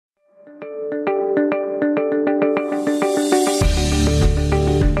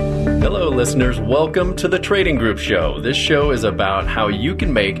listeners, welcome to the Trading Group Show. This show is about how you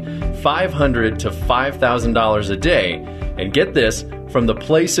can make $500 to $5,000 a day, and get this, from the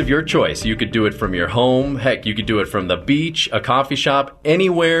place of your choice. You could do it from your home. Heck, you could do it from the beach, a coffee shop,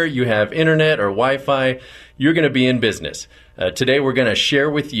 anywhere you have internet or Wi-Fi, you're going to be in business. Today we're going to share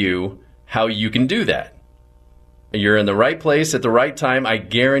with you how you can do that. You're in the right place at the right time, I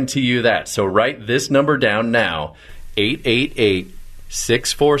guarantee you that. So write this number down now,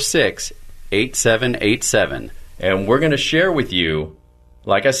 888-646-8787. And we're going to share with you,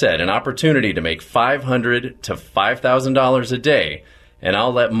 like I said, an opportunity to make $500 to $5,000 a day. And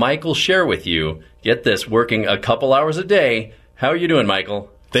I'll let Michael share with you, get this, working a couple hours a day. How are you doing, Michael?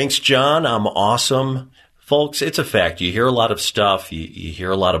 Thanks, John. I'm awesome. Folks, it's a fact. You hear a lot of stuff. You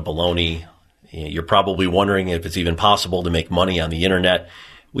hear a lot of baloney. You're probably wondering if it's even possible to make money on the internet.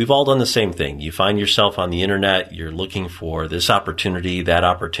 We've all done the same thing. You find yourself on the internet. You're looking for this opportunity, that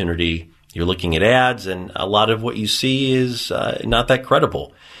opportunity. You're looking at ads, and a lot of what you see is not that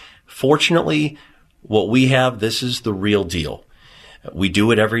credible. Fortunately, what we have, this is the real deal. We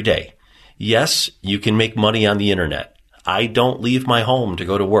do it every day. Yes, you can make money on the internet. I don't leave my home to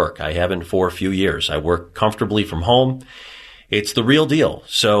go to work. I haven't for a few years. I work comfortably from home. It's the real deal.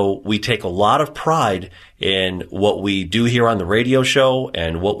 So we take a lot of pride in what we do here on the radio show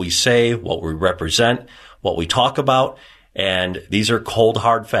and what we say, what we represent, what we talk about. And these are cold,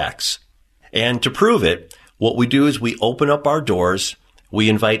 hard facts. And to prove it, what we do is we open up our doors. We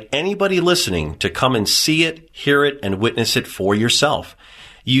invite anybody listening to come and see it, hear it, and witness it for yourself.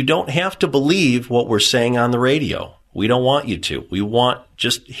 You don't have to believe what we're saying on the radio. We don't want you to. We want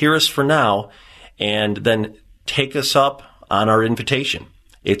just hear us for now and then take us up on our invitation.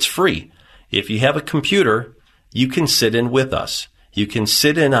 It's free. If you have a computer, you can sit in with us. You can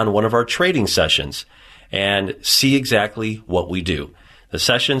sit in on one of our trading sessions and see exactly what we do. The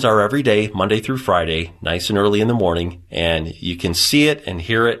sessions are every day, Monday through Friday, nice and early in the morning, and you can see it and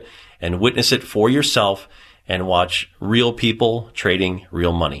hear it and witness it for yourself and watch real people trading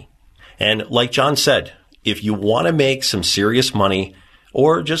real money. And like John said, if you want to make some serious money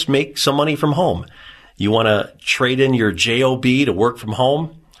or just make some money from home, you want to trade in your JOB to work from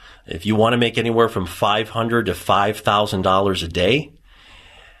home, if you want to make anywhere from $500 to $5,000 a day,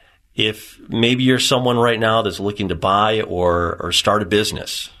 if maybe you're someone right now that's looking to buy or start a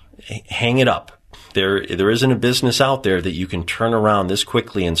business, hang it up. There isn't a business out there that you can turn around this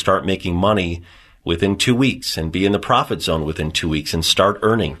quickly and start making money within 2 weeks and be in the profit zone within 2 weeks and start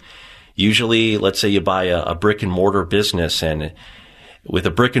earning. Usually, let's say you buy a brick and mortar business, and with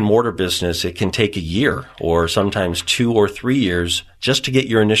a brick and mortar business, it can take a year or sometimes 2 or 3 years just to get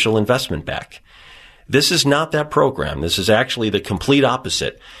your initial investment back. This is not that program. This is actually the complete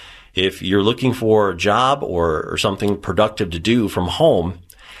opposite. If you're looking for a job or something productive to do from home,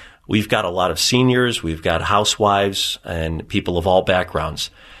 we've got a lot of seniors, we've got housewives, and people of all backgrounds.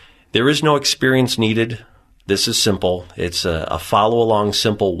 There is no experience needed. This is simple. It's a follow-along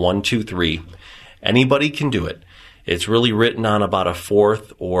simple 1, 2, 3. Anybody can do it. It's really written on about a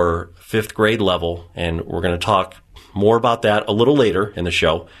 4th or 5th grade level, and we're going to talk more about that a little later in the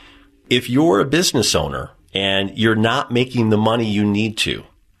show. If you're a business owner and you're not making the money you need to,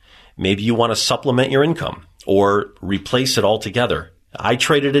 maybe you want to supplement your income or replace it altogether. I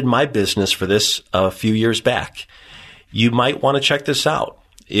traded in my business for this a few years back. You might want to check this out.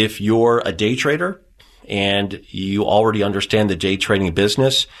 If you're a day trader and you already understand the day trading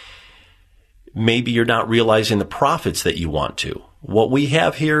business, maybe you're not realizing the profits that you want to. What we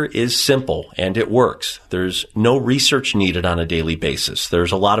have here is simple and it works. There's no research needed on a daily basis.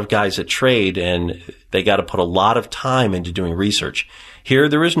 There's a lot of guys that trade and they got to put a lot of time into doing research. Here,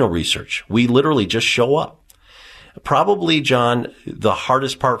 there is no research. We literally just show up. Probably, John, the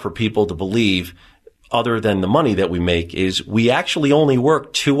hardest part for people to believe, other than the money that we make, is we actually only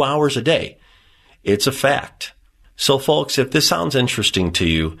work 2 hours a day. It's a fact. So, folks, if this sounds interesting to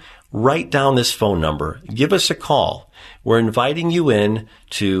you, write down this phone number. Give us a call. We're inviting you in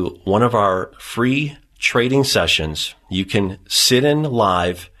to one of our free trading sessions. You can sit in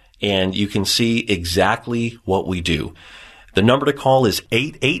live and you can see exactly what we do. The number to call is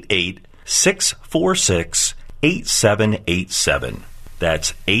 888-646-8787.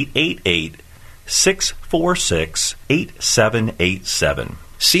 That's 888-646-8787.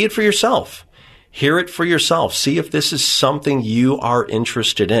 See it for yourself. Hear it for yourself. See if this is something you are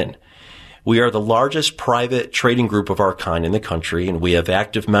interested in. We are the largest private trading group of our kind in the country, and we have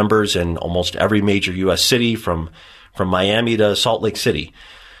active members in almost every major U.S. city from Miami to Salt Lake City.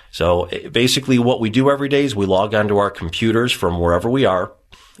 So basically what we do every day is we log onto our computers from wherever we are,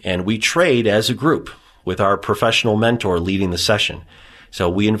 and we trade as a group with our professional mentor leading the session. So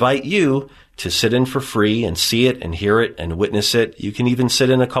we invite you to sit in for free and see it and hear it and witness it. You can even sit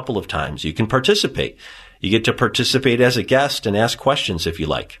in a couple of times. You can participate. You get to participate as a guest and ask questions if you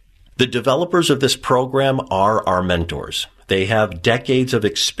like. The developers of this program are our mentors. They have decades of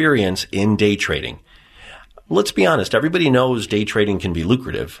experience in day trading. Let's be honest, everybody knows day trading can be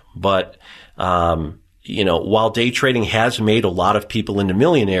lucrative, but while day trading has made a lot of people into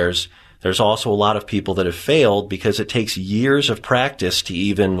millionaires, there's also a lot of people that have failed because it takes years of practice to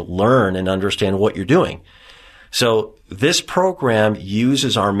even learn and understand what you're doing. So this program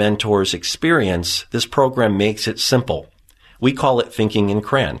uses our mentors' experience. This program makes it simple. We call it thinking in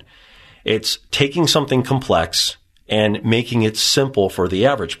CRAN. It's taking something complex and making it simple for the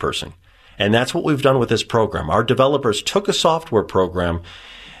average person. And that's what we've done with this program. Our developers took a software program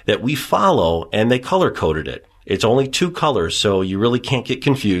that we follow and they color coded it. It's only 2 colors, so you really can't get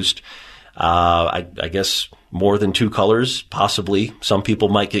confused. I guess more than 2 colors, possibly. Some people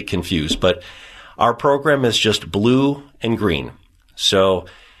might get confused, but our program is just blue and green. So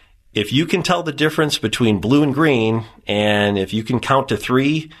if you can tell the difference between blue and green, and if you can count to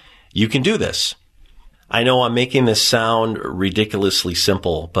 3, you can do this. I know I'm making this sound ridiculously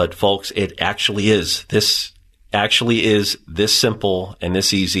simple, but folks, it actually is. This actually is this simple and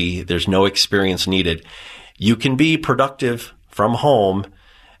this easy. There's no experience needed. You can be productive from home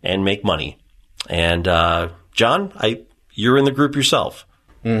and make money. And John, you're in the group yourself.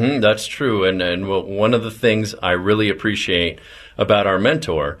 That's true. And one of the things I really appreciate about our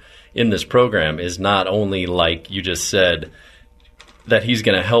mentor in this program is not only, like you just said, that he's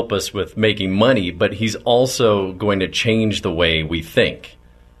going to help us with making money, but he's also going to change the way we think.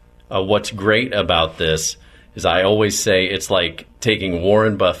 What's great about this is I always say it's like taking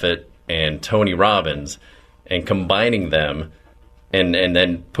Warren Buffett and Tony Robbins and combining them and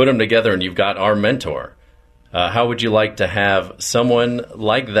then put them together, and you've got our mentor. How would you like to have someone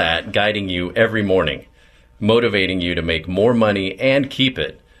like that guiding you every morning, motivating you to make more money and keep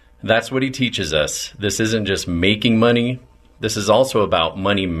it? That's what he teaches us. This isn't just making money. This is also about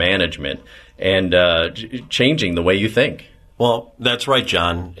money management and changing the way you think. Well, that's right,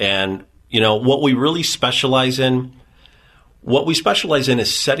 John. And, what we really specialize in,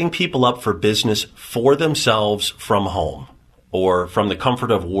 is setting people up for business for themselves from home or from the comfort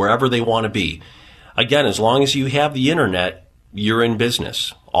of wherever they want to be. Again, as long as you have the internet, you're in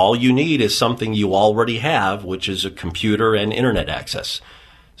business. All you need is something you already have, which is a computer and internet access.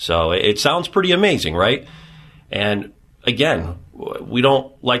 So it sounds pretty amazing, right? And again, we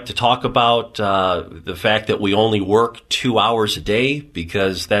don't like to talk about the fact that we only work 2 hours a day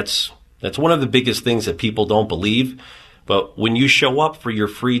because that's one of the biggest things that people don't believe. But when you show up for your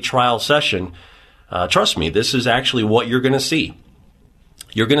free trial session, trust me, this is actually what you're going to see.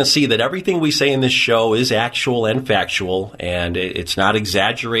 You're going to see that everything we say in this show is actual and factual, and it's not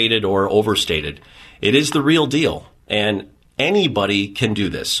exaggerated or overstated. It is the real deal, and anybody can do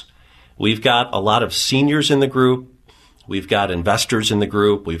this. We've got a lot of seniors in the group. We've got investors in the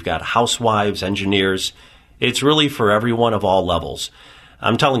group. We've got housewives, engineers. It's really for everyone of all levels.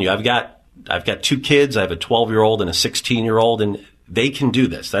 I'm telling you, I've got 2 kids. I have a 12-year-old and a 16-year-old, and they can do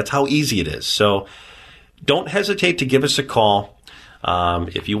this. That's how easy it is. So don't hesitate to give us a call.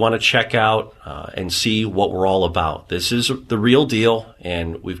 If you want to check out and see what we're all about. This is the real deal,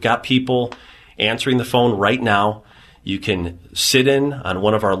 and we've got people answering the phone right now. You can sit in on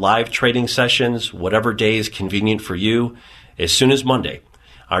one of our live trading sessions, whatever day is convenient for you, as soon as Monday.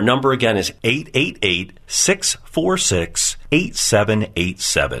 Our number again is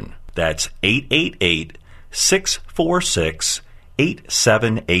 888-646-8787. That's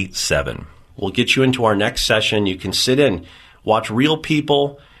 888-646-8787. We'll get you into our next session. You can sit in, watch real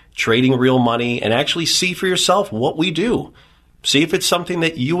people trading real money, and actually see for yourself what we do. See if it's something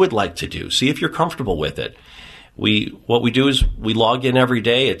that you would like to do. See if you're comfortable with it. What we do is we log in every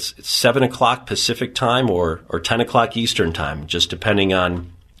day. It's 7 o'clock Pacific time or 10 o'clock Eastern time, just depending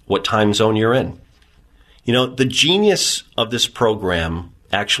on what time zone you're in. The genius of this program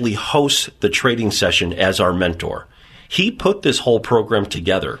actually hosts the trading session as our mentor. He put this whole program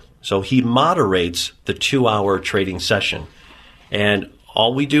together, so he moderates the 2-hour trading session. And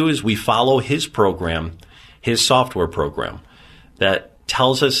all we do is we follow his program, his software program, that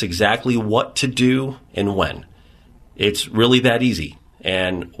tells us exactly what to do and when. It's really that easy.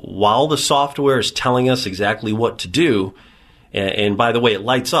 And while the software is telling us exactly what to do, and by the way, it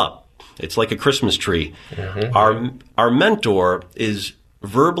lights up. It's like a Christmas tree. Mm-hmm. Our mentor is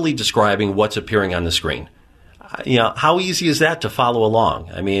verbally describing what's appearing on the screen. How easy is that to follow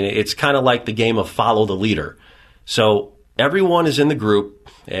along? I mean, it's kind of like the game of follow the leader. So everyone is in the group,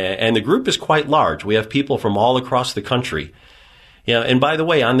 and the group is quite large. We have people from all across the country. Yeah, and by the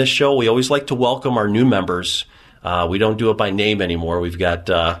way, on this show, we always like to welcome our new members. We don't do it by name anymore. We've got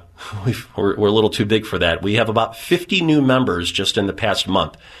we're a little too big for that. We have about 50 new members just in the past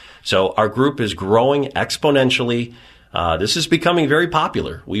month. So our group is growing exponentially. This is becoming very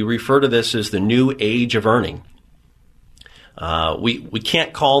popular. We refer to this as the new age of earning. We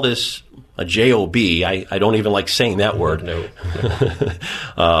can't call this a job. I don't even like saying that word. No.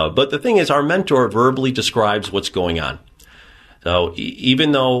 But the thing is, our mentor verbally describes what's going on. So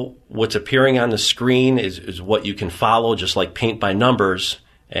even though what's appearing on the screen is what you can follow, just like paint by numbers,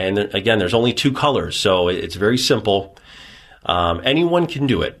 and again, there's only two colors, so it's very simple. Anyone can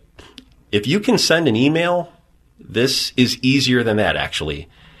do it. If you can send an email, this is easier than that, actually.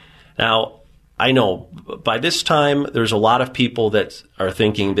 Now, I know by this time, there's a lot of people that are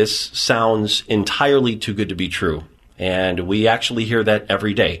thinking this sounds entirely too good to be true, and we actually hear that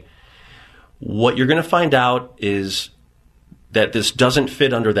every day. What you're going to find out is that this doesn't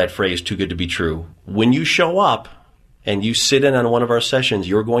fit under that phrase, too good to be true. When you show up and you sit in on one of our sessions,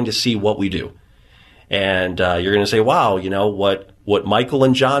 you're going to see what we do. And you're going to say, wow, you know, what Michael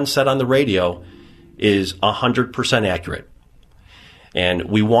and John said on the radio is 100% accurate. And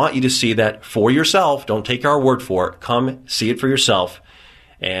we want you to see that for yourself. Don't take our word for it. Come see it for yourself.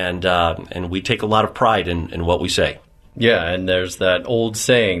 And we take a lot of pride in what we say. Yeah, and there's that old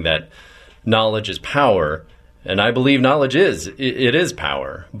saying that knowledge is power. And I believe knowledge is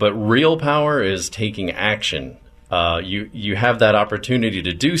power, but real power is taking action. You have that opportunity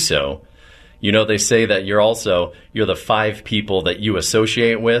to do so. You know, they say that you're the 5 people that you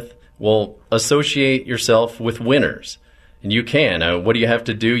associate with. Well, associate yourself with winners. And you can. What do you have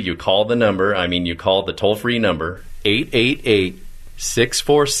to do? You call the number. You call the toll-free number,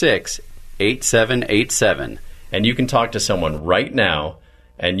 888-646-8787. And you can talk to someone right now.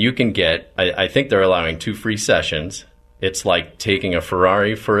 And you can get, I think they're allowing 2 free sessions. It's like taking a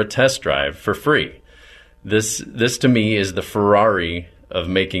Ferrari for a test drive for free. This to me is the Ferrari of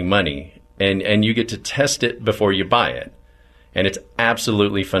making money. And you get to test it before you buy it. And it's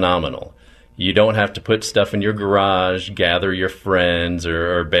absolutely phenomenal. You don't have to put stuff in your garage, gather your friends,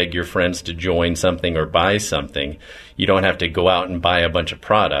 or beg your friends to join something or buy something. You don't have to go out and buy a bunch of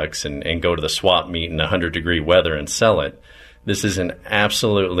products and go to the swap meet in 100-degree weather and sell it. This is an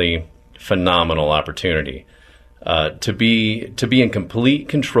absolutely phenomenal opportunity to be in complete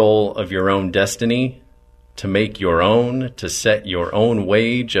control of your own destiny, to make your own, to set your own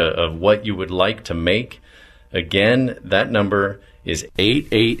wage of what you would like to make. Again, that number is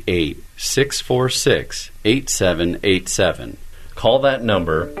 888-646-8787. Call that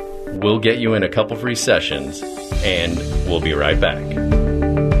number. We'll get you in a couple free sessions, and we'll be right back.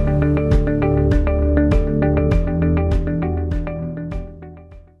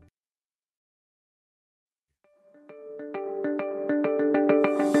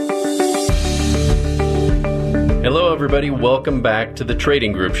 Hello, everybody. Welcome back to the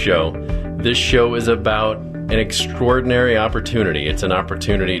Trading Group Show. This show is about an extraordinary opportunity. It's an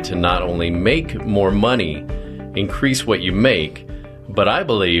opportunity to not only make more money, increase what you make, but I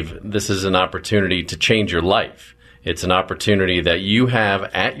believe this is an opportunity to change your life. It's an opportunity that you have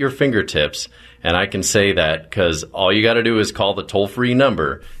at your fingertips, and I can say that because all you got to do is call the toll-free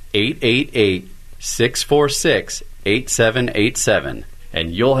number, 888-646-8787,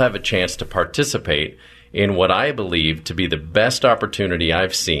 and you'll have a chance to participate in what I believe to be the best opportunity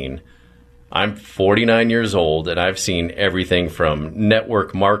I've seen. I'm 49 years old, and I've seen everything from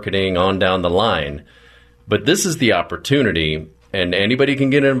network marketing on down the line. But this is the opportunity, and anybody can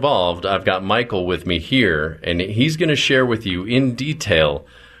get involved. I've got Michael with me here, and he's going to share with you in detail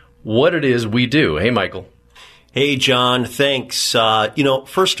what it is we do. Hey, Michael. Hey, John. Thanks.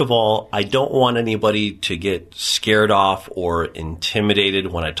 First of all, I don't want anybody to get scared off or intimidated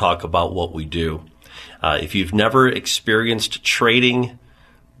when I talk about what we do. If you've never experienced trading,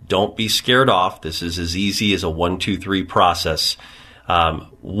 don't be scared off. This is as easy as a 1, 2, 3 process.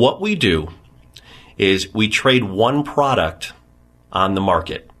 What we do is we trade one product on the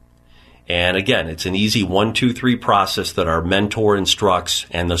market. And again, it's an easy 1, 2, 3 process that our mentor instructs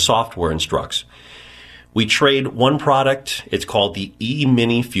and the software instructs. We trade one product. It's called the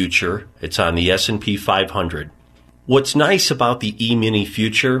E-mini future. It's on the S&P 500. What's nice about the E-mini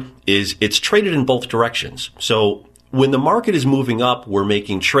future is it's traded in both directions. So when the market is moving up, we're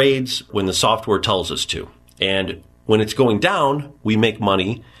making trades when the software tells us to. And when it's going down, we make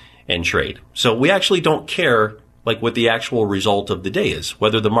money and trade. So we actually don't care what the actual result of the day is.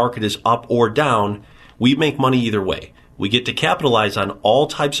 Whether the market is up or down, we make money either way. We get to capitalize on all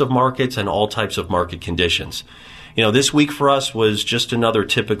types of markets and all types of market conditions. This week for us was just another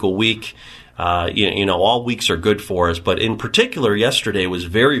typical week. All weeks are good for us, but in particular, yesterday was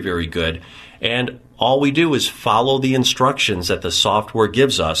very, very good. And all we do is follow the instructions that the software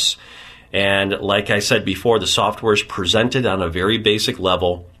gives us. And like I said before, the software is presented on a very basic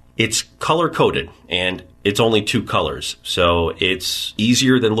level. It's color-coded, and it's only 2 colors. So it's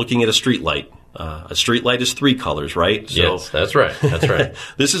easier than looking at a street light. A street light is 3 colors, right? Yes, that's right. That's right.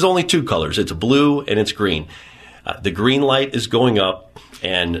 This is only 2 colors. It's blue and it's green. The green light is going up,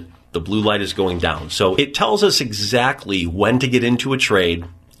 and the blue light is going down. So it tells us exactly when to get into a trade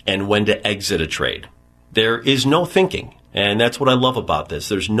and when to exit a trade. There is no thinking, and that's what I love about this.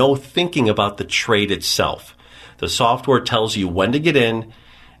 There's no thinking about the trade itself. The software tells you when to get in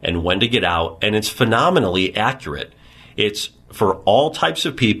and when to get out, and it's phenomenally accurate. It's for all types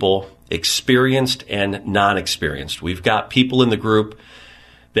of people, experienced and non-experienced. We've got people in the group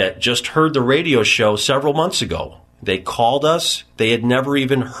that just heard the radio show several months ago. They called us. They had never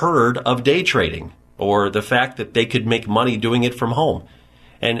even heard of day trading or the fact that they could make money doing it from home.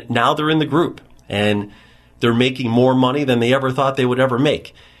 And now they're in the group, and they're making more money than they ever thought they would ever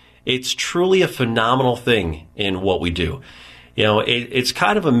make. It's truly a phenomenal thing in what we do. It's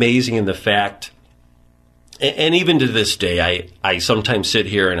kind of amazing in the fact, and even to this day, I sometimes sit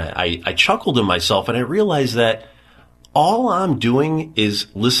here and I chuckle to myself, and I realize that all I'm doing is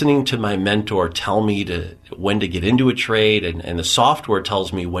listening to my mentor tell me when to get into a trade, and the software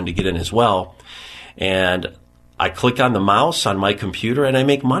tells me when to get in as well. And I click on the mouse on my computer and I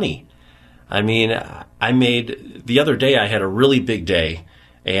make money. I mean, the other day I had a really big day,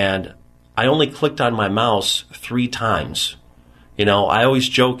 and I only clicked on my mouse 3 times. I always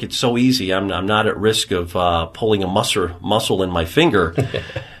joke it's so easy. I'm not at risk of pulling a muscle in my finger.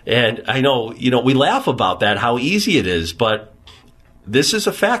 And I know, we laugh about that, how easy it is, but this is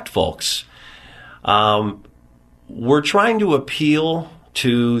a fact, folks. We're trying to appeal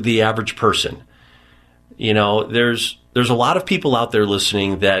to the average person. There's a lot of people out there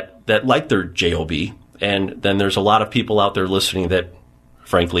listening that like their JOB, and then there's a lot of people out there listening that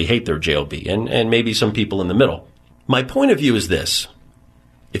frankly hate their JOB, and maybe some people in the middle. My point of view is this.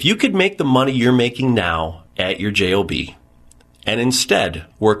 If you could make the money you're making now at your JOB and instead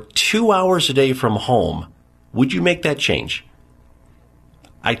work 2 hours a day from home, would you make that change?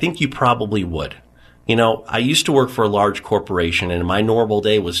 I think you probably would. I used to work for a large corporation, and my normal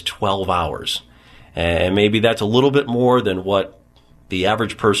day was 12 hours. And maybe that's a little bit more than what the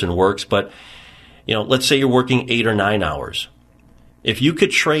average person works, but let's say you're working 8 or 9 hours. If you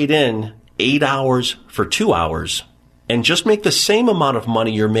could trade in 8 hours for 2 hours and just make the same amount of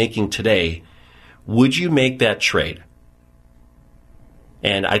money you're making today, would you make that trade?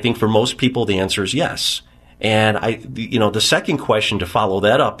 And I think for most people, the answer is yes. And the second question to follow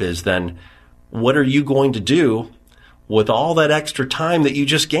that up is then, what are you going to do with all that extra time that you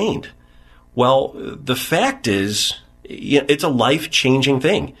just gained? Well, the fact is, it's a life-changing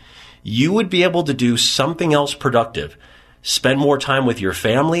thing. You would be able to do something else productive, spend more time with your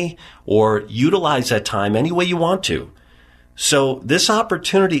family, or utilize that time any way you want to. So this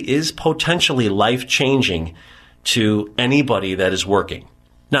opportunity is potentially life-changing to anybody that is working.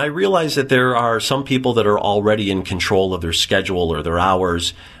 Now, I realize that there are some people that are already in control of their schedule or their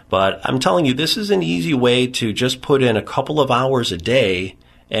hours, but I'm telling you, this is an easy way to just put in a couple of hours a day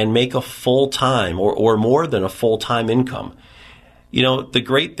and make a full-time or more than a full-time income. The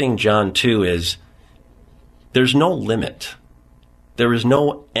great thing, John, too, is there's no limit. There is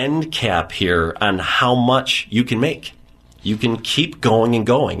no end cap here on how much you can make. You can keep going and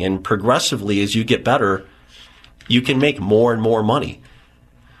going, and progressively as you get better, you can make more and more money.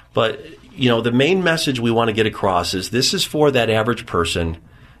 But, the main message we want to get across is this is for that average person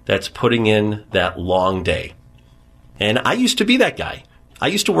that's putting in that long day. And I used to be that guy. I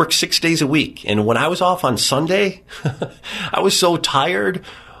used to work 6 days a week. And when I was off on Sunday, I was so tired.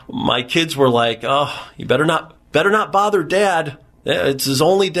 My kids were like, "Oh, you better not bother Dad. It's his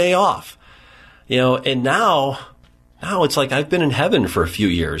only day off." And now it's like I've been in heaven for a few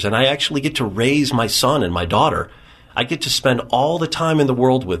years, and I actually get to raise my son and my daughter. I get to spend all the time in the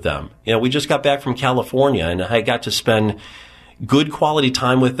world with them. We just got back from California, and I got to spend good quality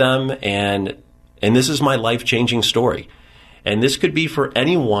time with them, and this is my life-changing story. And this could be for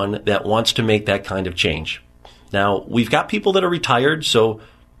anyone that wants to make that kind of change. Now, we've got people that are retired, so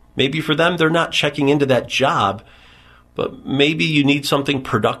maybe for them, they're not checking into that job, but maybe you need something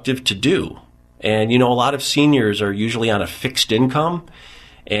productive to do. And, a lot of seniors are usually on a fixed income,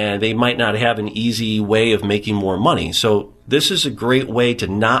 and they might not have an easy way of making more money. So this is a great way to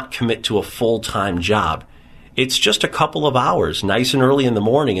not commit to a full-time job. It's just a couple of hours, nice and early in the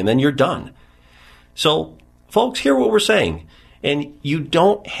morning, and then you're done. So folks, hear what we're saying. And you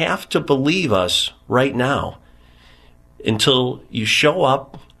don't have to believe us right now until you show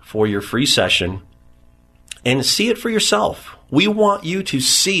up for your free session and see it for yourself. We want you to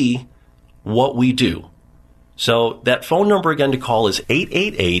see what we do. So that phone number again to call is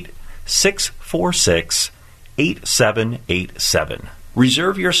 888-646-8787.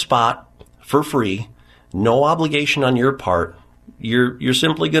 Reserve your spot for free, no obligation on your part. You're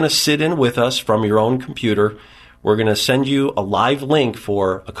simply going to sit in with us from your own computer. We're going to send you a live link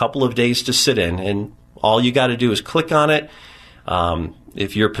for a couple of days to sit in, and all you got to do is click on it.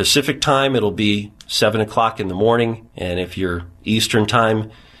 If you're Pacific time, it'll be 7 o'clock in the morning, and if you're Eastern time,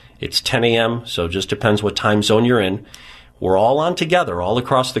 it's 10 a.m., so it just depends what time zone you're in. We're all on together all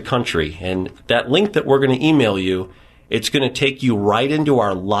across the country, and that link that we're going to email you, it's going to take you right into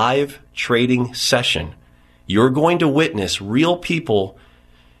our live trading session. You're going to witness real people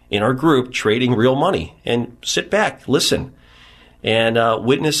in our group trading real money, and sit back, listen, and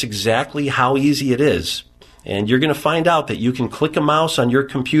witness exactly how easy it is. And you're going to find out that you can click a mouse on your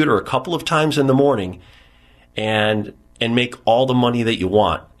computer a couple of times in the morning and make all the money that you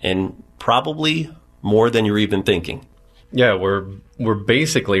want, and probably more than you're even thinking. Yeah, we're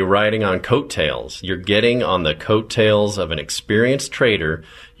basically riding on coattails. You're getting on the coattails of an experienced trader,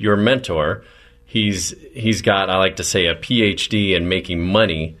 your mentor. He's got, I like to say, a PhD in making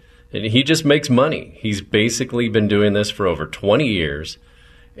money, and he just makes money. He's basically been doing this for over 20 years,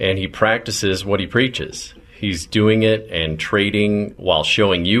 and he practices what he preaches. He's doing it and trading while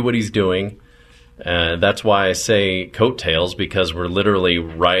showing you what he's doing. That's why I say coattails, because we're literally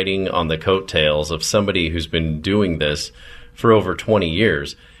riding on the coattails of somebody who's been doing this for over 20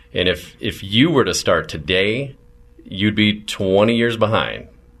 years. And if you were to start today, you'd be 20 years behind.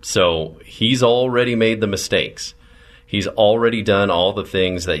 So he's already made the mistakes. He's already done all the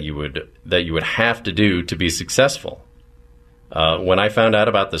things that you would have to do to be successful. When I found out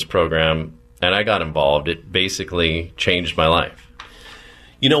about this program and I got involved, it basically changed my life.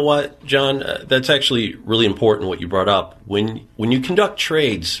 You know what, John? That's actually really important what you brought up. When you conduct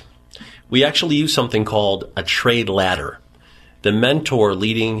trades, we actually use something called a trade ladder. The mentor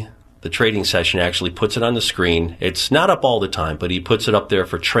leading the trading session actually puts it on the screen. It's not up all the time, but he puts it up there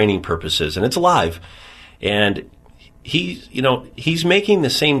for training purposes, and it's live. And he's making the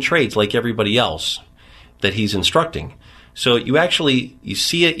same trades like everybody else that he's instructing. So you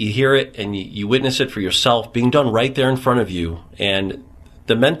see it, you hear it, and you witness it for yourself being done right there in front of you. And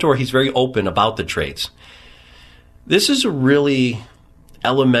the mentor, he's very open about the trades. This is a really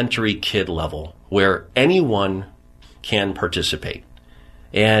elementary kid level where anyone can participate.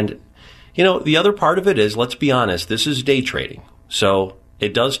 And, the other part of it is, let's be honest, this is day trading. So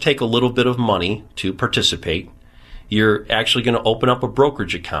it does take a little bit of money to participate. You're actually going to open up a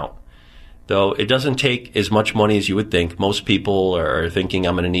brokerage account. Though it doesn't take as much money as you would think. Most people are thinking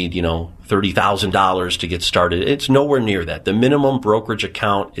I'm going to need, $30,000 to get started. It's nowhere near that. The minimum brokerage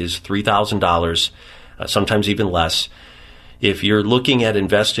account is $3,000, sometimes even less. If you're looking at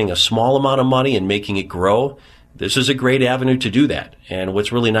investing a small amount of money and making it grow, this is a great avenue to do that. And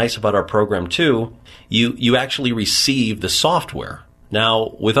what's really nice about our program too, you actually receive the software.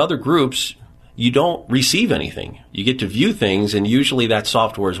 Now, with other groups, you don't receive anything. You get to view things, and usually that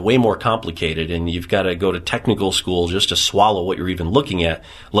software is way more complicated, and you've got to go to technical school just to swallow what you're even looking at,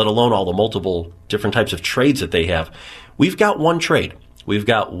 let alone all the multiple different types of trades that they have. We've got one trade. We've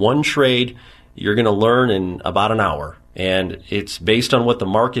got one trade you're going to learn in about an hour, and it's based on what the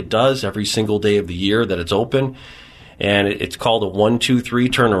market does every single day of the year that it's open, and it's called a 1-2-3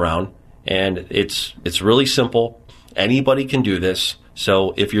 turnaround, and it's really simple. Anybody can do this.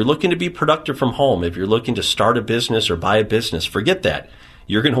 So if you're looking to be productive from home, if you're looking to start a business or buy a business, forget that.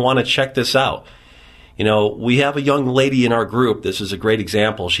 You're going to want to check this out. We have a young lady in our group. This is a great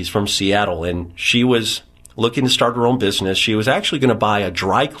example. She's from Seattle, and she was looking to start her own business. She was actually going to buy a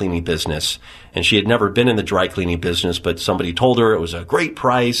dry cleaning business, and she had never been in the dry cleaning business, but somebody told her it was a great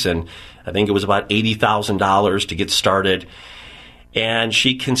price, and I think it was about $80,000 to get started. And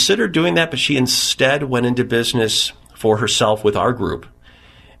she considered doing that, but she instead went into business for herself with our group,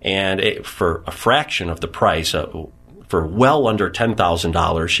 and for a fraction of the price, for well under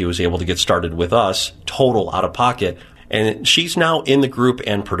 $10,000, she was able to get started with us, total out of pocket. And she's now in the group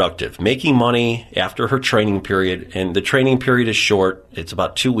and productive, making money after her training period. And the training period is short. It's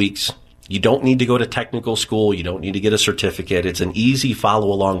about 2 weeks. You don't need to go to technical school. You don't need to get a certificate. It's an easy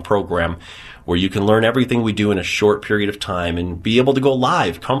follow-along program where you can learn everything we do in a short period of time and be able to go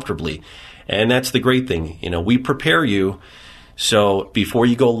live comfortably. And that's the great thing. We prepare you so before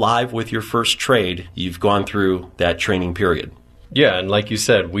you go live with your first trade, you've gone through that training period. Yeah, and like you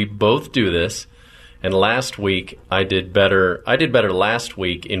said, we both do this. And last week, I did better last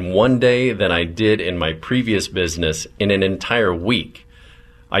week in one day than I did in my previous business in an entire week.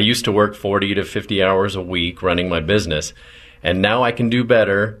 I used to work 40 to 50 hours a week running my business, and now I can do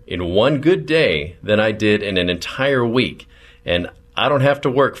better in one good day than I did in an entire week. And I don't have to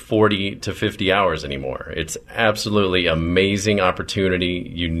work 40 to 50 hours anymore. It's absolutely amazing opportunity.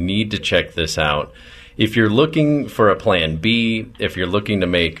 You need to check this out. If you're looking for a plan B, if you're looking to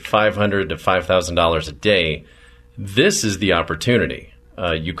make $500 to $5,000 a day, this is the opportunity.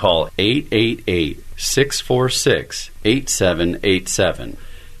 You call 888-646-8787.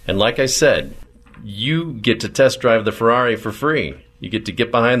 And like I said, you get to test drive the Ferrari for free. You get to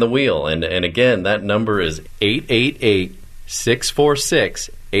get behind the wheel. And again, that number is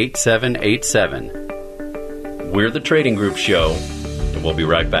 888-646-8787. We're the Trading Group Show, and we'll be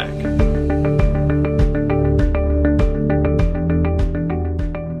right back.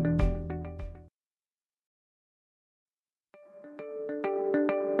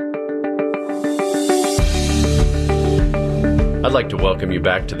 I'd like to welcome you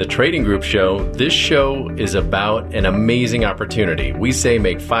back to the Trading Group Show. This show is about an amazing opportunity. We say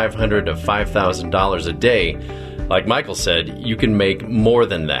make $500 to $5,000 a day. Like Michael said, you can make more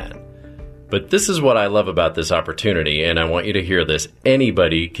than that. But this is what I love about this opportunity, and I want you to hear this.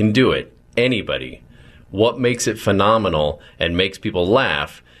 Anybody can do it. Anybody. What makes it phenomenal and makes people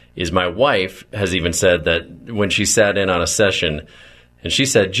laugh is my wife has even said that when she sat in on a session, and she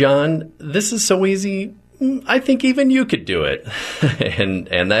said, "John, this is so easy. I think even you could do it."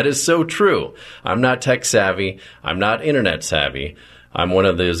 and that is so true. I'm not tech savvy. I'm not internet savvy. I'm one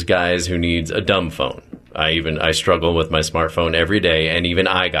of those guys who needs a dumb phone. I struggle with my smartphone every day, and even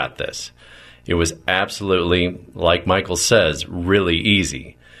I got this. It was absolutely, like Michael says, really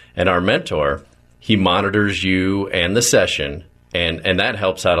easy. And our mentor, he monitors you and the session, and that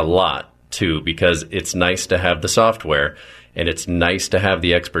helps out a lot too, because it's nice to have the software and it's nice to have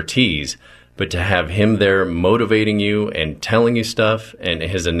the expertise. But to have him there motivating you and telling you stuff, and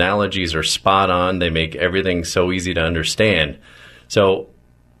his analogies are spot on. They make everything so easy to understand. So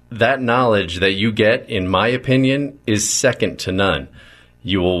that knowledge that you get, in my opinion, is second to none.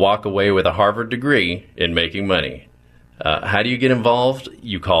 You will walk away with a Harvard degree in making money. How do you get involved?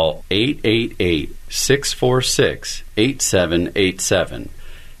 You call 888-646-8787.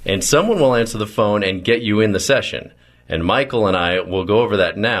 And someone will answer the phone and get you in the session. And Michael and I will go over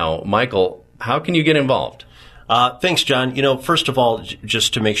that now. Michael, how can you get involved? Thanks, John. First of all,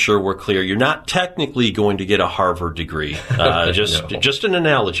 just to make sure we're clear, you're not technically going to get a Harvard degree. Just an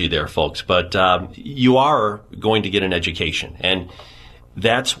analogy there, folks. But you are going to get an education. And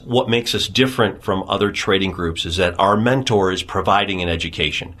that's what makes us different from other trading groups, is that our mentor is providing an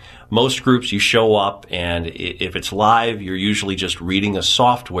education. Most groups, you show up, and if it's live, you're usually just reading a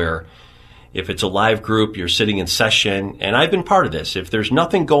software. If it's a live group, you're sitting in session. And I've been part of this. If there's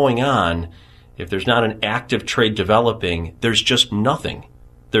nothing going on, if there's not an active trade developing, there's just nothing.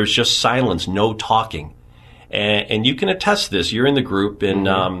 There's just silence, no talking. And you can attest to this. You're in the group, and,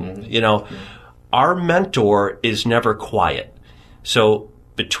 our mentor is never quiet. So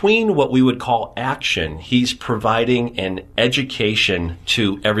between what we would call action, he's providing an education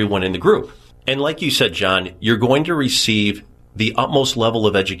to everyone in the group. And like you said, John, you're going to receive the utmost level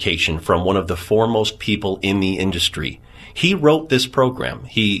of education from one of the foremost people in the industry. He wrote this program.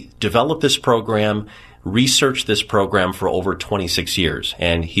 He developed this program, researched this program for over 26 years.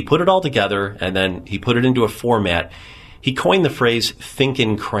 And he put it all together, and then he put it into a format. He coined the phrase think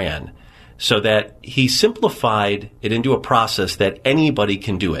in CRAN, so that he simplified it into a process that anybody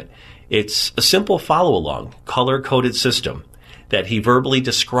can do it. It's a simple follow-along, color-coded system that he verbally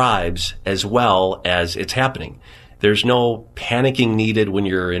describes as well as it's happening. There's no panicking needed when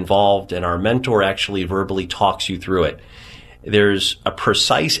you're involved, and our mentor actually verbally talks you through it. There's a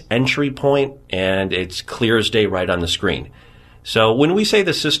precise entry point, and it's clear as day right on the screen. So when we say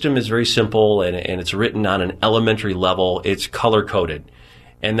the system is very simple and it's written on an elementary level, it's color-coded.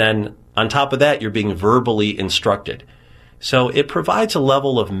 And then on top of that, you're being verbally instructed. So it provides a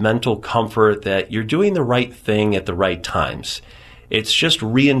level of mental comfort that you're doing the right thing at the right times. It's just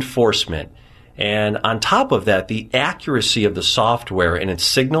reinforcement. And on top of that, the accuracy of the software and its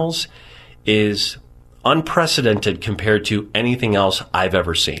signals is unprecedented compared to anything else I've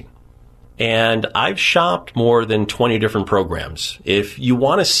ever seen. And I've shopped more than 20 different programs. If you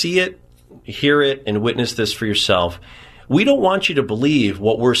want to see it, hear it, and witness this for yourself, we don't want you to believe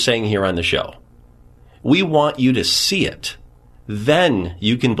what we're saying here on the show. We want you to see it. Then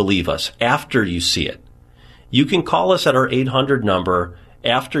you can believe us after you see it. You can call us at our 800 number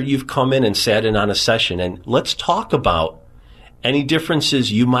after you've come in and sat in on a session, and let's talk about Any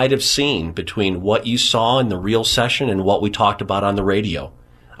differences you might have seen between what you saw in the real session and what we talked about on the radio?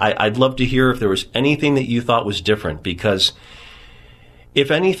 I'd love to hear if there was anything that you thought was different, because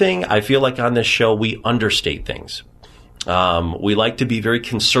if anything, I feel like on this show we understate things. We like to be very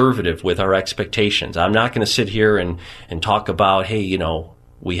conservative with our expectations. I'm not going to sit here and talk about, hey, you know,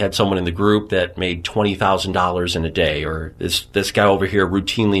 we had someone in the group that made $20,000 in a day, or this guy over here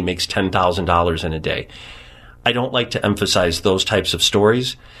routinely makes $10,000 in a day. I don't like to emphasize those types of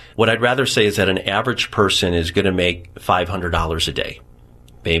stories. What I'd rather say is that an average person is going to make $500 a day,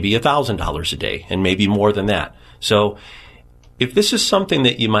 maybe $1,000 a day, and maybe more than that. So if this is something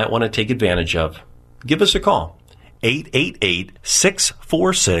that you might want to take advantage of, give us a call.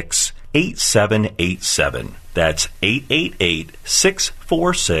 888-646-8787. That's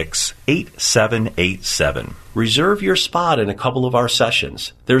 888-646-8787. Reserve your spot in a couple of our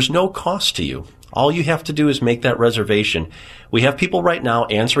sessions. There's no cost to you. All you have to do is make that reservation. We have people right now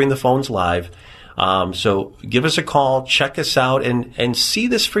answering the phones live. So give us a call, check us out, and see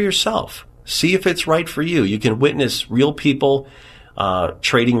this for yourself. See if it's right for you. You can witness real people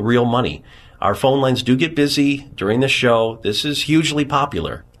trading real money. Our phone lines do get busy during the show. This is hugely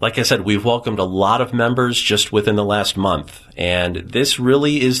popular. Like I said, we've welcomed a lot of members just within the last month, and this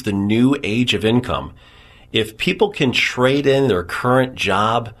really is the new age of income. If people can trade in their current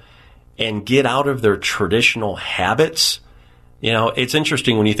job and get out of their traditional habits, you know, it's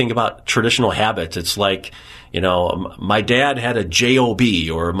interesting when you think about traditional habits. It's like, you know, my dad had a job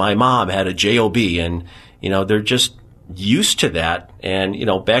or my mom had a job, and, you know, they're just used to that. And, you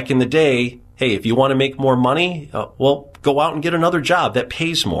know, back in the day, hey, if you want to make more money, well, go out and get another job that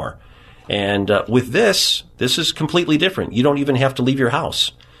pays more. And with this is completely different. You don't even have to leave your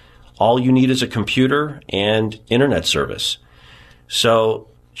house. All you need is a computer and internet service. So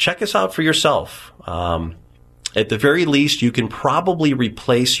check us out for yourself. At the very least, you can probably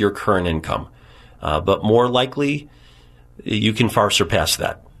replace your current income. But more likely, you can far surpass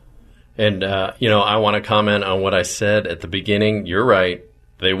that. And, you know, I want to comment on what I said at the beginning. You're right.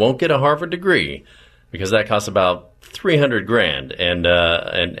 They won't get a Harvard degree because that costs about $300,000.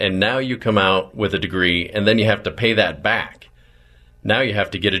 And now you come out with a degree and then you have to pay that back. Now you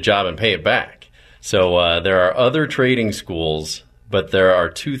have to get a job and pay it back. So there are other trading schools, but there are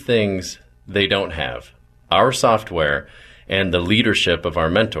two things they don't have: our software and the leadership of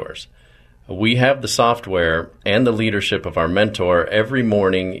our mentors. We have the software and the leadership of our mentor. Every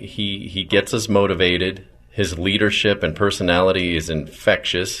morning he gets us motivated. His leadership and personality is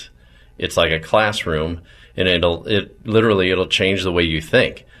infectious. It's like a classroom, and it'll change the way you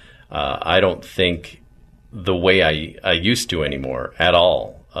think. I don't think the way I used to anymore at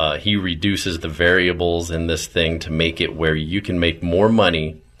all. He reduces the variables in this thing to make it where you can make more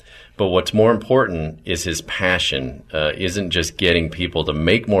money. But what's more important is his passion isn't just getting people to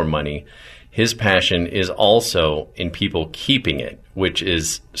make more money. His passion is also in people keeping it, which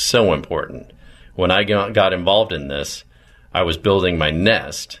is so important. When I got involved in this, I was building my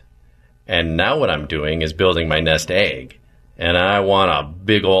nest, and now what I'm doing is building my nest egg, and I want a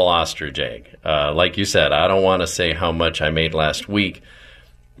big ol' ostrich egg. Like you said, I don't want to say how much I made last week,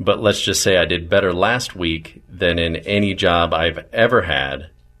 but let's just say I did better last week than in any job I've ever had,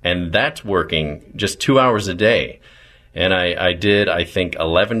 and that's working just 2 hours a day. And I did, I think,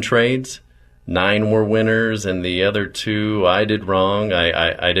 11 trades. 9 were winners, and the other 2 I did wrong.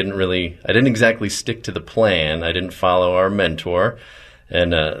 I didn't exactly stick to the plan. I didn't follow our mentor,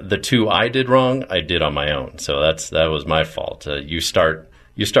 and the 2 I did wrong, I did on my own. So that was my fault. You start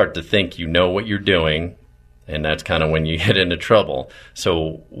to think you know what you're doing, and that's kind of when you get into trouble.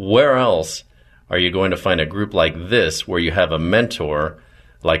 So where else are you going to find a group like this where you have a mentor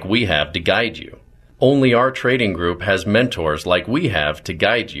like we have to guide you? Only our trading group has mentors like we have to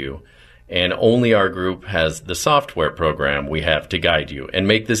guide you. And only our group has the software program we have to guide you and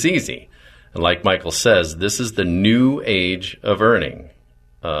make this easy. And like Michael says, this is the new age of earning.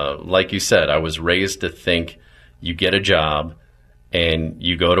 Like you said, I was raised to think you get a job and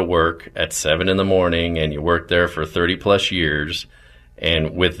you go to work at 7 a.m. and you work there for 30 plus years.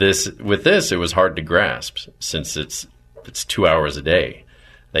 And with this, it was hard to grasp since it's 2 hours a day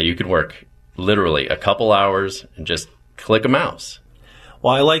that you could work literally a couple hours and just click a mouse.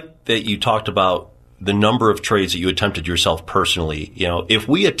 Well, I like that you talked about the number of trades that you attempted yourself personally. You know, if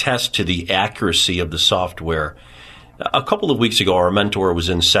we attest to the accuracy of the software, a couple of weeks ago, our mentor was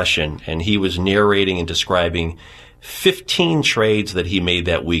in session and he was narrating and describing 15 trades that he made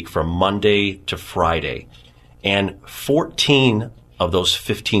that week from Monday to Friday. And 14 of those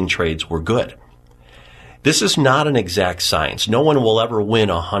 15 trades were good. This is not an exact science. No one will ever win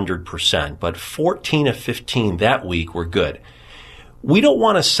 100%, but 14 of 15 that week were good. We don't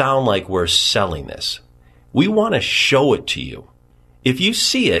want to sound like we're selling this. We want to show it to you. If you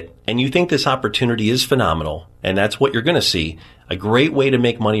see it and you think this opportunity is phenomenal, and that's what you're going to see, a great way to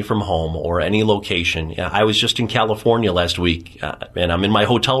make money from home or any location. I was just in California last week, and I'm in my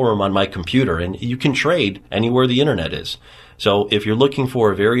hotel room on my computer, and you can trade anywhere the internet is. So if you're looking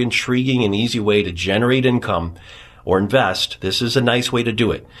for a very intriguing and easy way to generate income or invest, this is a nice way to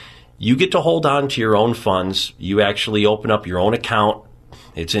do it. You get to hold on to your own funds. You actually open up your own account.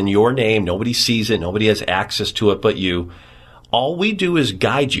 It's in your name. Nobody sees it. Nobody has access to it but you. All we do is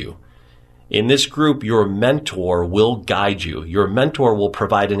guide you. In this group, your mentor will guide you. Your mentor will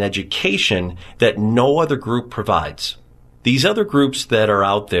provide an education that no other group provides. These other groups that are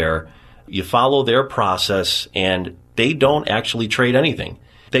out there, you follow their process and they don't actually trade anything.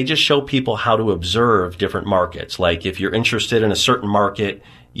 They just show people how to observe different markets. Like if you're interested in a certain market,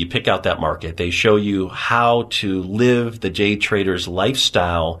 you pick out that market. They show you how to live the day trader's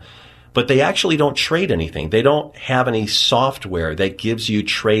lifestyle, but they actually don't trade anything. They don't have any software that gives you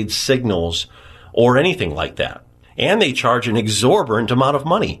trade signals or anything like that. And they charge an exorbitant amount of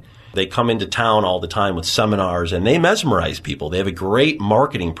money. They come into town all the time with seminars and they mesmerize people. They have a great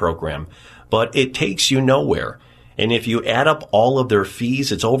marketing program, but it takes you nowhere. And if you add up all of their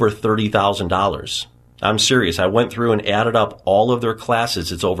fees, it's over $30,000. I'm serious. I went through and added up all of their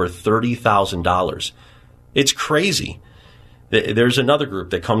classes. It's over $30,000. It's crazy. There's another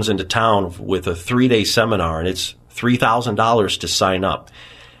group that comes into town with a 3-day seminar, and it's $3,000 to sign up.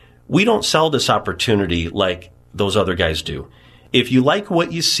 We don't sell this opportunity like those other guys do. If you like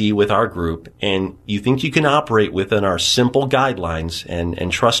what you see with our group and you think you can operate within our simple guidelines,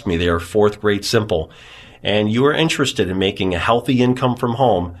 and trust me, they are 4th grade simple, and you are interested in making a healthy income from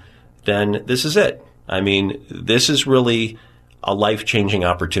home, then this is it. I mean, this is really a life-changing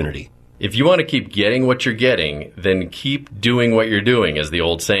opportunity. If you want to keep getting what you're getting, then keep doing what you're doing, as the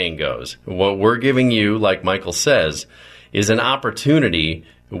old saying goes. What we're giving you, like Michael says, is an opportunity.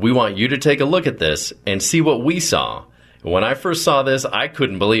 We want you to take a look at this and see what we saw. When I first saw this, I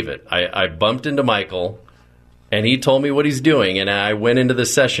couldn't believe it. I bumped into Michael, and he told me what he's doing, and I went into the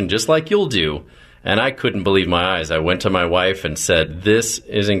session just like you'll do, and I couldn't believe my eyes. I went to my wife and said, this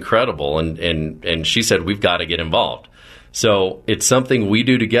is incredible, and she said, we've got to get involved. So it's something we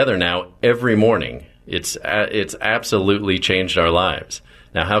do together now every morning. It's absolutely changed our lives.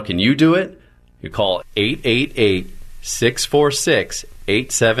 Now, how can you do it? You call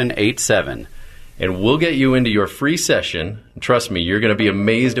 888-646-8787, and we'll get you into your free session. Trust me, you're going to be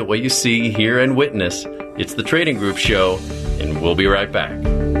amazed at what you see, hear, and witness. It's the Trading Group Show, and we'll be right back.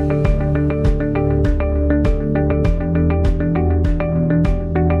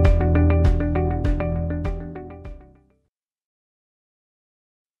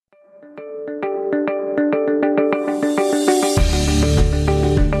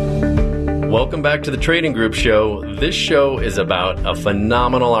 Welcome back to the Trading Group Show. This show is about a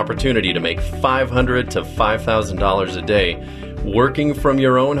phenomenal opportunity to make $500 to $5,000 a day working from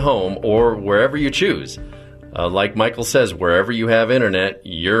your own home or wherever you choose. Like Michael says, wherever you have internet,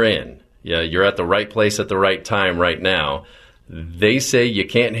 you're in. Yeah, you're at the right place at the right time right now. They say you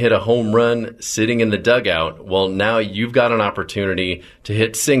can't hit a home run sitting in the dugout. Well, now you've got an opportunity to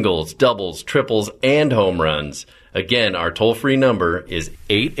hit singles, doubles, triples, and home runs. Again, our toll-free number is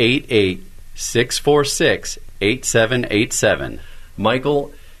 888-646-8787.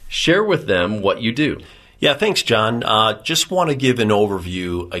 Michael, share with them what you do. Yeah, thanks, John. Just want to give an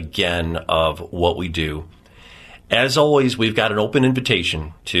overview again of what we do. As always, we've got an open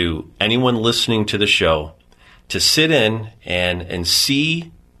invitation to anyone listening to the show to sit in and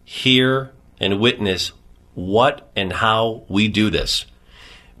see, hear, and witness what and how we do this.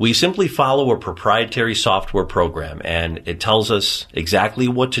 We simply follow a proprietary software program, and it tells us exactly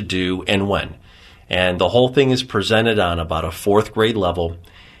what to do and when. And the whole thing is presented on about a 4th grade level.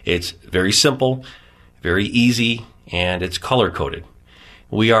 It's very simple, very easy, and it's color-coded.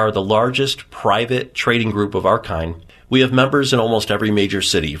 We are the largest private trading group of our kind. We have members in almost every major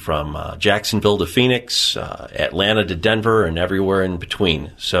city, from Jacksonville to Phoenix, Atlanta to Denver, and everywhere in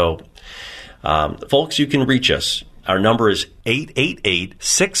between. So, folks, you can reach us. Our number is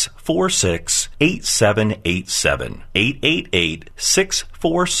 888-646-8787.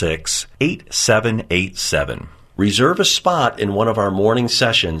 888-646-8787. Reserve a spot in one of our morning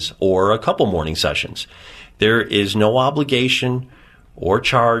sessions or a couple morning sessions. There is no obligation or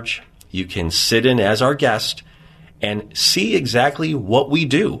charge. You can sit in as our guest and see exactly what we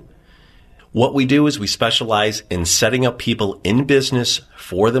do. What we do is we specialize in setting up people in business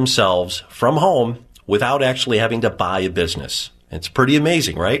for themselves from home without actually having to buy a business. It's pretty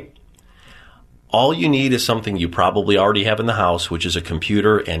amazing, right? All you need is something you probably already have in the house, which is a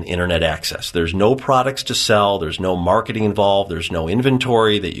computer and internet access. There's no products to sell. There's no marketing involved. There's no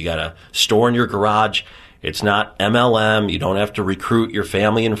inventory that you got to store in your garage. It's not MLM. You don't have to recruit your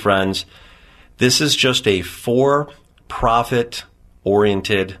family and friends. This is just a for-profit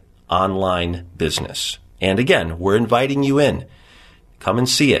oriented online business. And again, we're inviting you in. Come and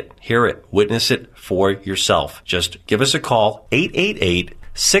see it, hear it, witness it for yourself. Just give us a call,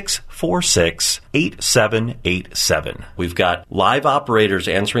 888-646-8787. We've got live operators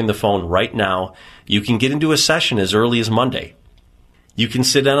answering the phone right now. You can get into a session as early as Monday. You can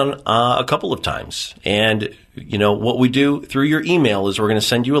sit down a couple of times. And, what we do through your email is we're going to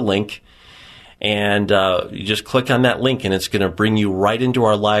send you a link. And you just click on that link, and it's going to bring you right into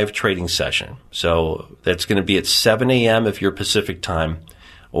our live trading session. So that's going to be at 7 a.m. if you're Pacific time,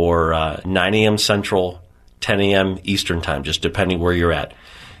 or 9 a.m. Central, 10 a.m. Eastern time, just depending where you're at.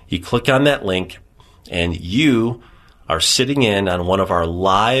 You click on that link, and you are sitting in on one of our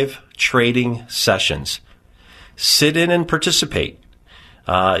live trading sessions. Sit in and participate.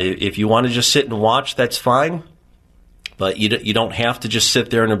 If you want to just sit and watch, that's fine. But you don't have to just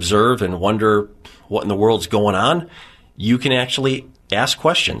sit there and observe and wonder what in the world's going on. You can actually ask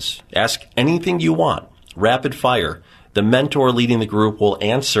questions. Ask anything you want. Rapid fire. The mentor leading the group will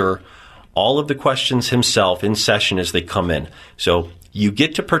answer all of the questions himself in session as they come in. So you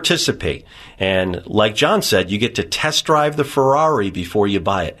get to participate. And like John said, you get to test drive the Ferrari before you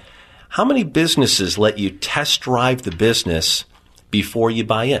buy it. How many businesses let you test drive the business before you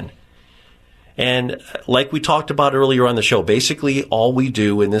buy in? And like we talked about earlier on the show, basically all we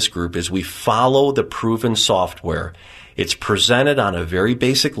do in this group is we follow the proven software. It's presented on a very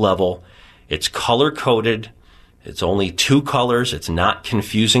basic level. It's color-coded. It's only 2 colors. It's not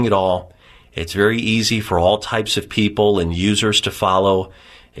confusing at all. It's very easy for all types of people and users to follow,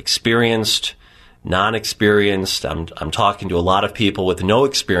 experienced, non-experienced. I'm talking to a lot of people with no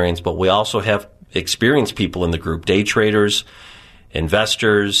experience, but we also have experienced people in the group, day traders,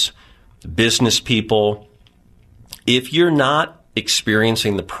 investors, business people. If you're not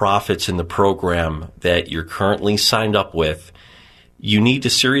experiencing the profits in the program that you're currently signed up with, you need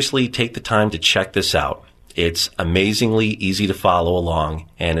to seriously take the time to check this out. It's amazingly easy to follow along,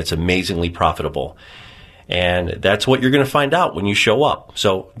 and it's amazingly profitable. And that's what you're going to find out when you show up.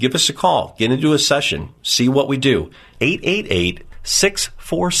 So give us a call, get into a session, see what we do.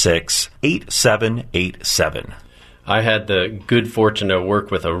 888-646-8787. I had the good fortune to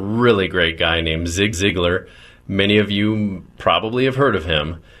work with a really great guy named Zig Ziglar. Many of you probably have heard of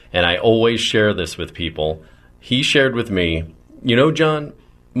him, and I always share this with people. He shared with me, John,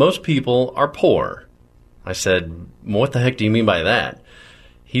 most people are poor. I said, what the heck do you mean by that?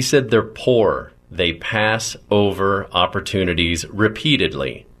 He said they're poor. They pass over opportunities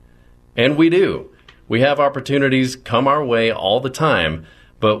repeatedly. And we do. We have opportunities come our way all the time,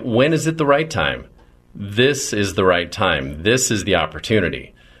 but when is it the right time? This is the right time. This is the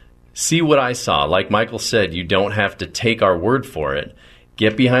opportunity. See what I saw. Like Michael said, you don't have to take our word for it.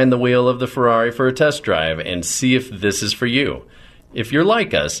 Get behind the wheel of the Ferrari for a test drive and see if this is for you. If you're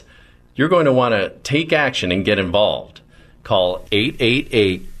like us, you're going to want to take action and get involved. Call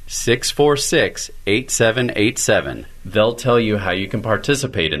 888-646-8787. They'll tell you how you can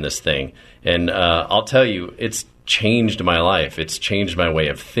participate in this thing. And I'll tell you, it's changed my life. It's changed my way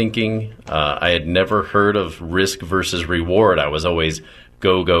of thinking. I had never heard of risk versus reward. I was always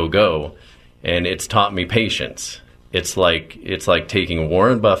go, go, go. And it's taught me patience. It's like taking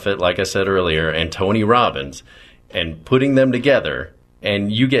Warren Buffett, like I said earlier, and Tony Robbins and putting them together,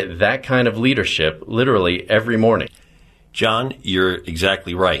 and you get that kind of leadership literally every morning. John, you're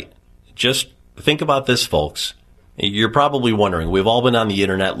exactly right. Just think about this, folks. You're probably wondering, we've all been on the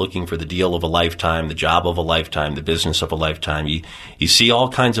internet looking for the deal of a lifetime, the job of a lifetime, the business of a lifetime. You see all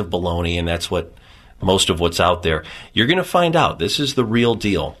kinds of baloney, and that's what most of what's out there. You're going to find out this is the real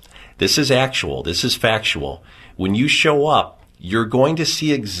deal. This is actual. This is factual. When you show up, you're going to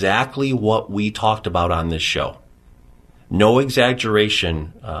see exactly what we talked about on this show. No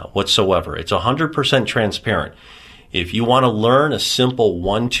exaggeration whatsoever. It's 100% transparent. If you want to learn a simple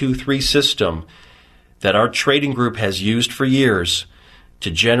 1, 2, 3 system that our trading group has used for years to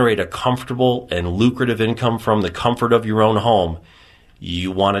generate a comfortable and lucrative income from the comfort of your own home,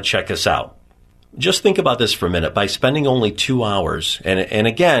 you want to check us out. Just think about this for a minute. By spending only 2 hours, and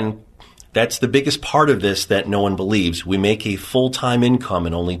again, that's the biggest part of this that no one believes. We make a full-time income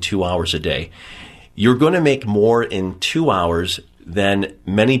in only 2 hours a day. You're going to make more in 2 hours than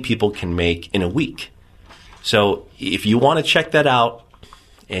many people can make in a week. So if you want to check that out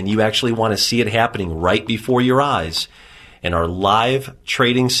and you actually want to see it happening right before your eyes in our live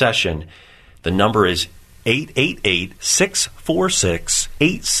trading session, The number is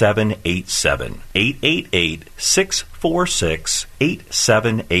 888-646-8787.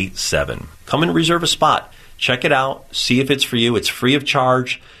 888-646-8787. Come and reserve a spot. Check it out. See if it's for you. It's free of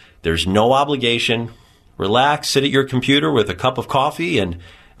charge. There's no obligation. Relax, sit at your computer with a cup of coffee and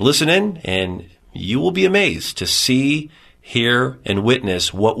listen in, and you will be amazed to see, hear, and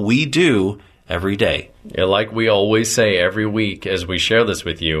witness what we do every day. Yeah, like we always say every week as we share this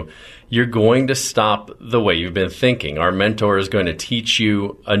with you, you're going to stop the way you've been thinking. Our mentor is going to teach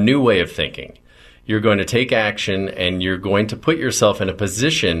you a new way of thinking. You're going to take action, and you're going to put yourself in a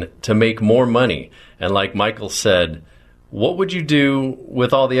position to make more money. And like Michael said, what would you do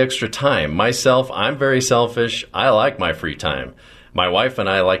with all the extra time? Myself, I'm very selfish. I like my free time. My wife and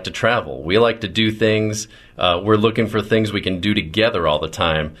I like to travel. We like to do things. We're looking for things we can do together all the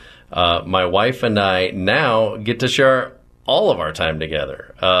time. My wife and I now get to share all of our time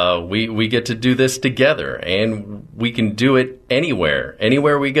together. We get to do this together, and we can do it anywhere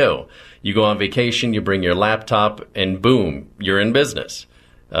we go. You go on vacation, you bring your laptop, and boom, you're in business.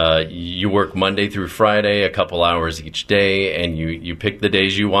 You work Monday through Friday, a couple hours each day, and you pick the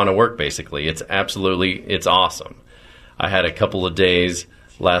days you want to work, basically. It's awesome. I had a couple of days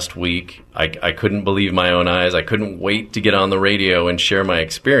last week. I couldn't believe my own eyes. I couldn't wait to get on the radio and share my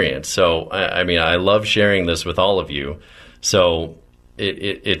experience. So, I love sharing this with all of you. So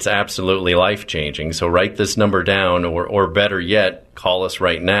it's absolutely life-changing. So write this number down, or better yet, call us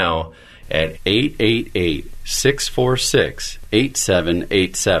right now at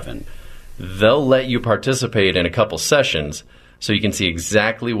 888-646-8787. They'll let you participate in a couple sessions so you can see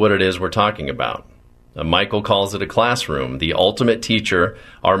exactly what it is we're talking about. Michael calls it a classroom. The ultimate teacher,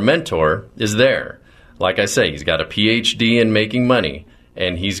 our mentor, is there. Like I say, he's got a PhD in making money,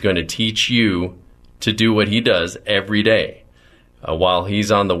 and he's going to teach you to do what he does every day. While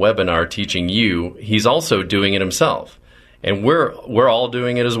he's on the webinar teaching you, he's also doing it himself. And we're all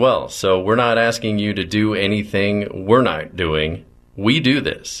doing it as well. So we're not asking you to do anything we're not doing. We do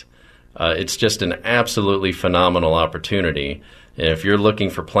this. It's just an absolutely phenomenal opportunity. And if you're looking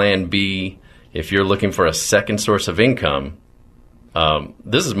for Plan B, if you're looking for a second source of income,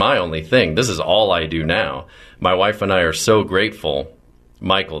 this is my only thing. This is all I do now. My wife and I are so grateful,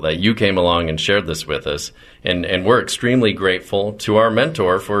 Michael, that you came along and shared this with us. And we're extremely grateful to our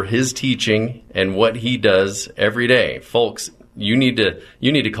mentor for his teaching and what he does every day. Folks, you need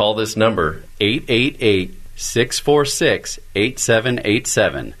to call this number,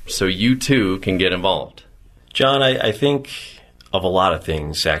 888-646-8787, so you too can get involved. John, I think of a lot of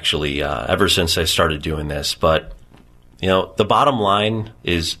things, actually, ever since I started doing this. But, the bottom line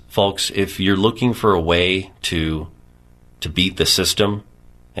is, folks, if you're looking for a way to beat the system,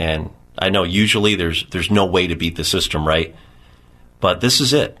 and I know usually there's no way to beat the system, right? But this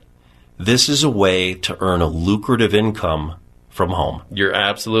is it. This is a way to earn a lucrative income from home. You're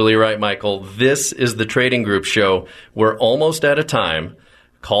absolutely right, Michael. This is the Trading Group Show. We're almost out of time.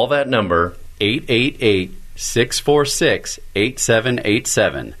 Call that number,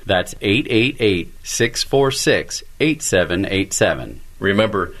 888-646-8787. That's 888-646-8787.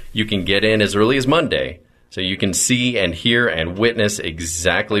 Remember, you can get in as early as Monday, so you can see and hear and witness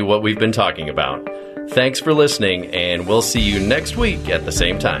exactly what we've been talking about. Thanks for listening, and we'll see you next week at the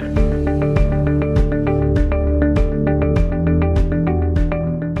same time.